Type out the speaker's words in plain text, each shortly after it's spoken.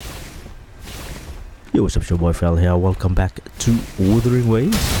Yo, what's up, your boy Fel here. Welcome back to Wuthering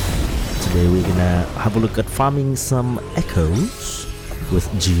Waves. Today we're gonna have a look at farming some echoes with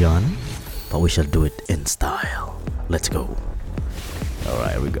JIYAN, but we shall do it in style. Let's go.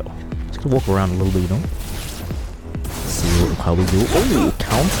 Alright, here we go. Just gonna walk around a little bit, see how we do. Oh,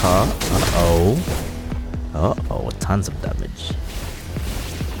 counter. Uh-oh, tons of damage.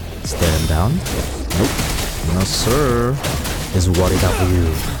 Stare him down. Nope. No sir. Is what it up for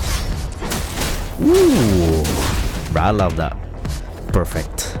you. Ooh, bro, I love that.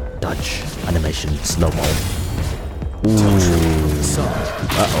 Perfect dodge animation, slow-mo. Ooh.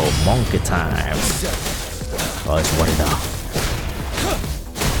 Uh-oh, monkey time. Oh, it's what it up.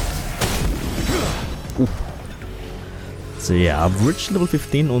 Ooh. So yeah, I've reached level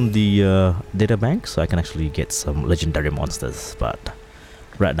 15 on the data bank, so I can actually get some legendary monsters. But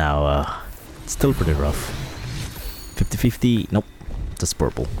right now, it's still pretty rough. 50-50, nope, just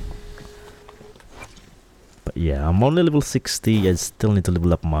purple. But yeah, I'm only level 60. I still need to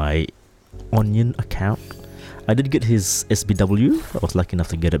level up my Onion account. I did get his SBW. I was lucky enough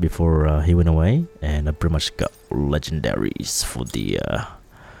to get it before he went away, and I pretty much got legendaries for the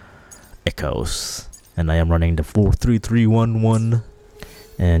echoes. And I am running the 43311.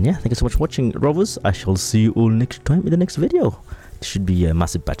 And yeah, thank you so much for watching, Rovers. I shall see you all next time in the next video. There should be a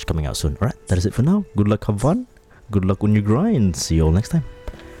massive patch coming out soon. Alright, that is it for now. Good luck, have fun. Good luck on your grind. See you all next time.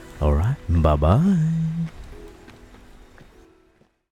 Alright, bye bye.